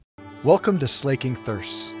Welcome to Slaking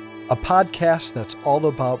Thirsts, a podcast that's all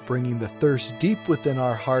about bringing the thirst deep within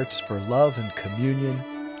our hearts for love and communion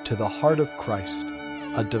to the heart of Christ,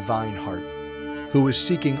 a divine heart, who is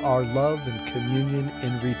seeking our love and communion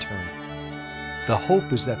in return. The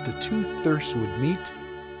hope is that the two thirsts would meet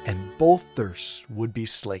and both thirsts would be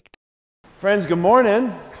slaked. Friends, good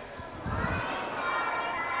morning.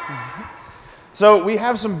 So we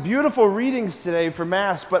have some beautiful readings today for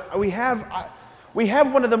Mass, but we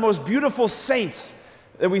have one of the most beautiful saints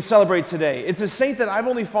that we celebrate today. It's a saint that I've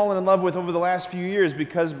only fallen in love with over the last few years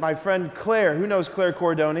because my friend Claire, who knows Claire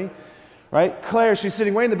Cordoni, right? Claire, she's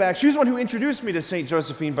sitting way in the back. She was the one who introduced me to Saint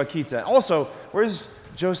Josephine Bakhita. Also, where's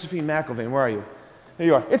Josephine McElvain? Where are you? There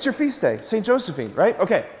you are. It's your feast day, Saint Josephine, right?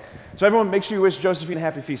 Okay. So everyone, make sure you wish Josephine a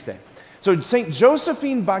happy feast day. So Saint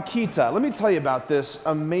Josephine Bakhita, let me tell you about this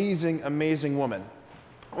amazing, amazing woman.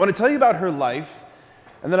 I want to tell you about her life,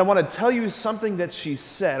 and then I want to tell you something that she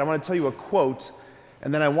said. I want to tell you a quote,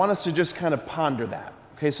 and then I want us to just kind of ponder that.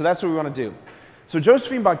 Okay, so that's what we want to do. So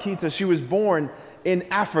Josephine Bakhita, she was born in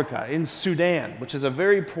Africa, in Sudan, which is a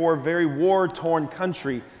very poor, very war-torn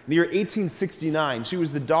country in the year 1869. She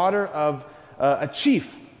was the daughter of a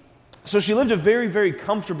chief. So she lived a very, very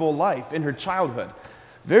comfortable life in her childhood.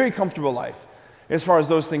 Very comfortable life as far as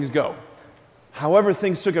those things go. However,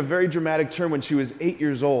 things took a very dramatic turn when she was 8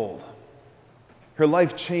 years old. Her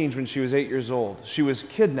life changed when she was 8 years old. She was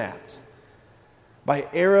kidnapped by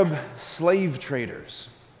Arab slave traders.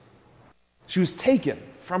 She was taken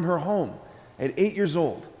from her home at 8 years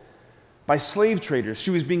old by slave traders.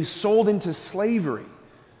 She was being sold into slavery.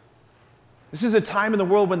 This is a time in the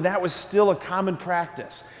world when that was still a common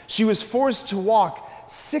practice. She was forced to walk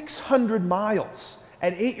 600 miles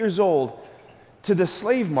at 8 years old to the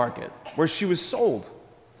slave market where she was sold.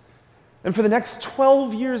 And for the next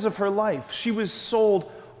 12 years of her life, she was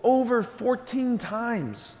sold over 14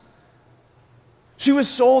 times. She was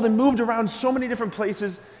sold and moved around so many different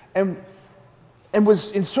places and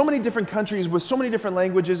was in so many different countries with so many different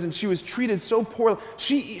languages, and she was treated so poorly.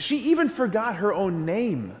 She even forgot her own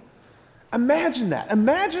name. Imagine that.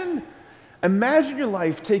 Imagine your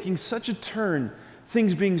life taking such a turn,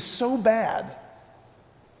 things being so bad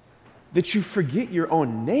that you forget your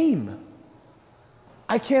own name.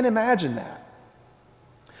 I can't imagine that.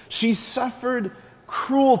 She suffered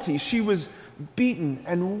cruelty. She was beaten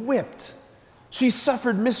and whipped. She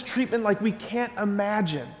suffered mistreatment like we can't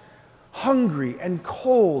imagine. Hungry and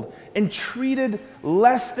cold and treated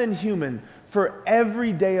less than human for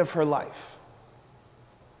every day of her life.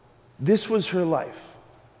 This was her life.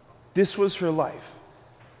 This was her life.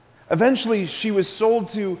 Eventually, she was sold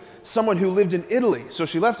to someone who lived in Italy. So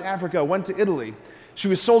she left Africa, went to Italy. She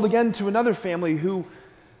was sold again to another family who,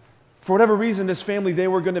 for whatever reason, this family, they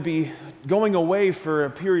were going to be going away for a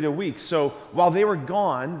period of weeks. So while they were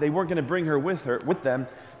gone, they weren't going to bring her with them.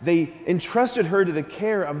 They entrusted her to the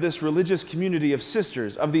care of this religious community of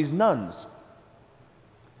sisters, of these nuns.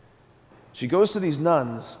 She goes to these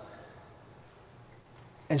nuns,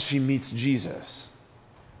 and she meets Jesus.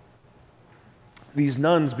 These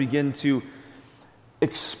nuns begin to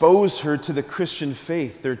expose her to the Christian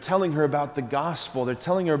faith. They're telling her about the gospel. They're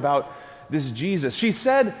telling her about this Jesus. She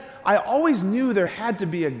said, I always knew there had to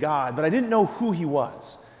be a God, but I didn't know who he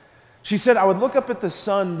was. She said, I would look up at the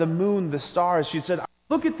sun, the moon, the stars. She said, I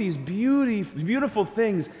look at these beautiful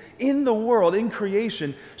things in the world, in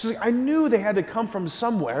creation. She's like, I knew they had to come from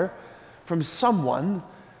somewhere, from someone,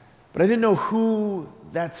 but I didn't know who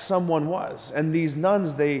that someone was. And these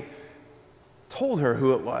nuns, they told her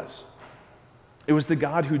who it was. It was the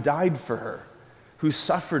God who died for her, who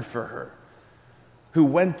suffered for her, who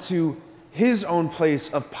went to his own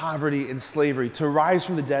place of poverty and slavery to rise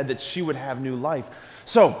from the dead that she would have new life.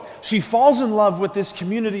 So she falls in love with this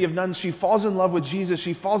community of nuns. She falls in love with Jesus.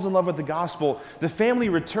 She falls in love with the gospel. The family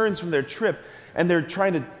returns from their trip, and they're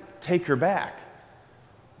trying to take her back.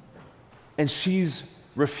 And she's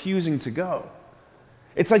refusing to go.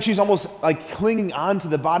 It's like she's almost like clinging on to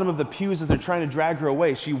the bottom of the pews as they're trying to drag her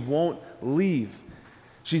away. She won't leave.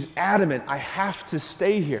 She's adamant, I have to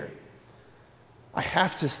stay here. I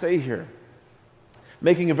have to stay here.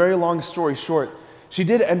 Making a very long story short, she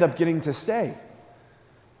did end up getting to stay.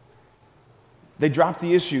 They dropped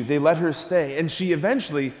the issue. They let her stay. And she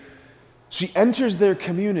enters their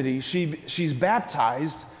community. She's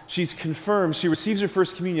baptized. She's confirmed, she receives her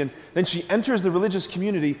first communion, then she enters the religious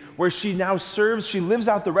community where she now serves, she lives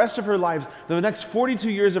out the rest of her life, the next 42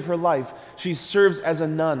 years of her life, she serves as a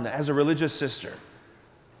nun, as a religious sister.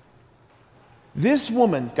 This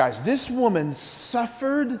woman, guys, this woman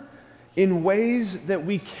suffered in ways that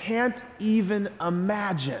we can't even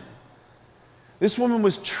imagine. This woman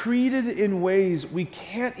was treated in ways we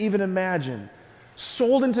can't even imagine,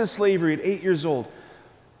 sold into slavery at 8 years old,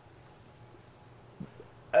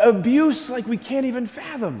 abuse like we can't even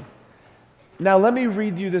fathom. Now let me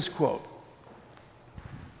read you this quote.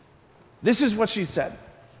 This is what she said.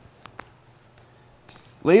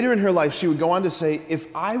 Later in her life, she would go on to say, if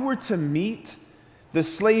I were to meet the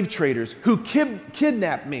slave traders who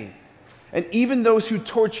kidnapped me, and even those who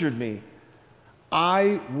tortured me,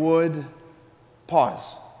 I would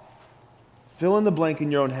pause. Fill in the blank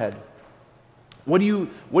in your own head. What do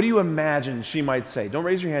you imagine she might say? Don't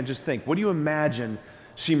raise your hand, just think. What do you imagine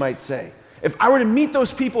she might say? If I were to meet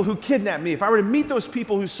those people who kidnapped me, if I were to meet those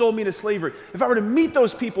people who sold me to slavery, if I were to meet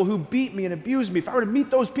those people who beat me and abused me, if I were to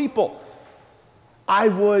meet those people, I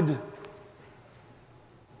would.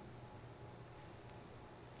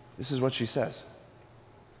 This is what she says.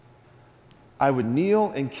 I would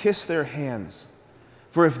kneel and kiss their hands.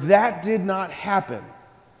 For if that did not happen,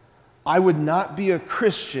 I would not be a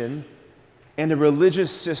Christian and a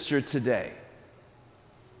religious sister today.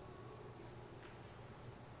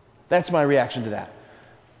 That's my reaction to that.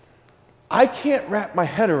 I can't wrap my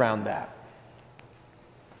head around that.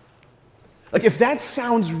 Like, if that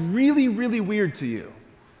sounds really, really weird to you,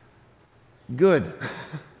 good.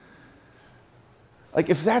 Like,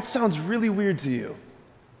 if that sounds really weird to you,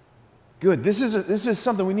 good. This is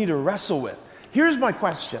something we need to wrestle with. Here's my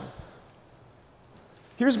question.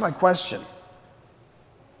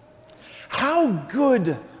 How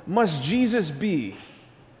good must Jesus be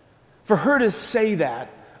for her to say that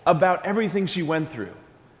about everything she went through?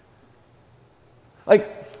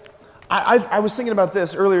 Like, I was thinking about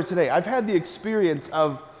this earlier today. I've had the experience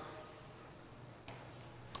of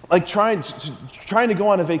like trying to go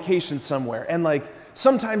on a vacation somewhere, and like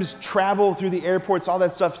sometimes travel through the airports, all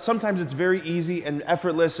that stuff. Sometimes it's very easy and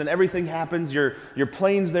effortless, and everything happens. Your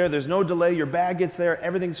plane's there. There's no delay. Your bag gets there.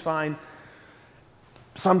 Everything's fine.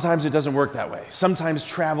 Sometimes it doesn't work that way. Sometimes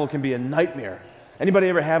travel can be a nightmare. Anybody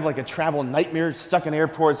ever have like a travel nightmare, stuck in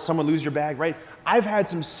airports, someone lose your bag, right? I've had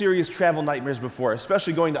some serious travel nightmares before,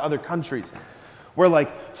 especially going to other countries, where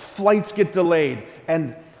like flights get delayed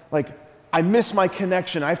and like I miss my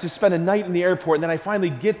connection. I have to spend a night in the airport, and then I finally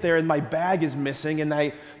get there and my bag is missing, and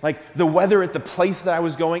the weather at the place that I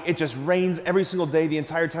was going, it just rains every single day the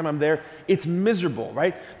entire time I'm there. It's miserable,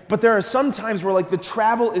 right? But there are some times where like the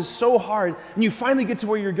travel is so hard and you finally get to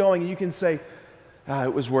where you're going and you can say,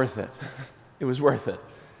 it was worth it. It was worth it.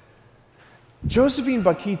 Josephine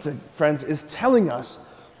Bakhita, friends, is telling us,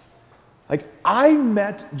 like, I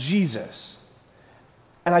met Jesus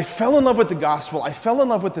and I fell in love with the gospel. I fell in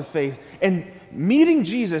love with the faith. And meeting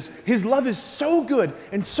Jesus, his love is so good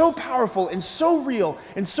and so powerful and so real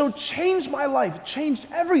and so changed my life, changed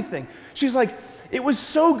everything. She's like, it was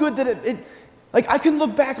so good that it like I can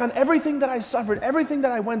look back on everything that I suffered, everything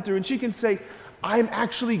that I went through, and she can say, I'm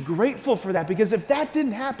actually grateful for that, because if that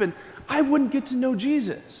didn't happen, I wouldn't get to know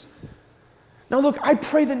Jesus. Now look, I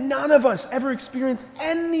pray that none of us ever experience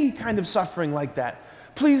any kind of suffering like that.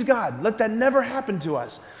 Please God, let that never happen to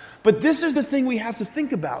us. But this is the thing we have to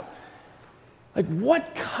think about. Like,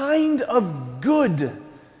 what kind of good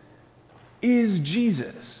is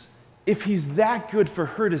Jesus if he's that good for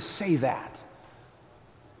her to say that?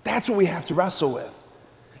 That's what we have to wrestle with.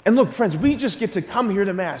 And look, friends, we just get to come here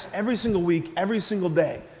to Mass every single week, every single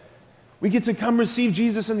day. We get to come receive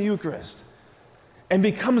Jesus in the Eucharist. And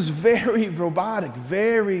becomes very robotic,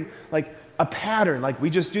 very like a pattern. Like, we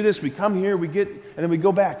just do this, we come here, we get, and then we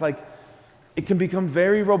go back. Like, it can become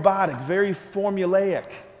very robotic, very formulaic.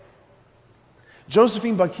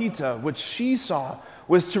 Josephine Bakhita, what she saw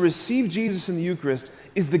was to receive Jesus in the Eucharist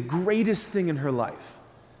is the greatest thing in her life.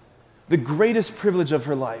 The greatest privilege of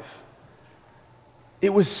her life.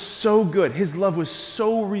 It was so good. His love was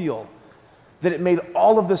so real that it made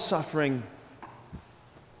all of the suffering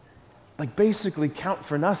like basically count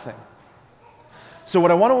for nothing. So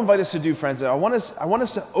what I want to invite us to do, friends, I want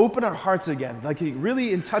us to open our hearts again, like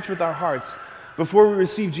really in touch with our hearts before we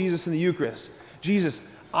receive Jesus in the Eucharist. Jesus,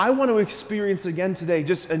 I want to experience again today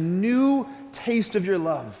just a new taste of your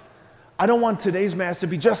love. I don't want today's Mass to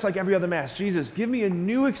be just like every other Mass. Jesus, give me a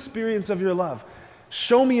new experience of your love.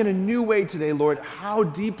 Show me in a new way today, Lord, how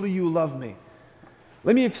deeply you love me.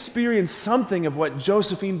 Let me experience something of what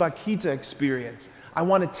Josephine Bakhita experienced. I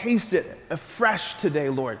want to taste it afresh today,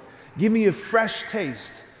 Lord. Give me a fresh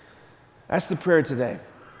taste. That's the prayer today.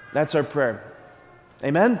 That's our prayer.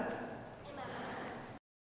 Amen?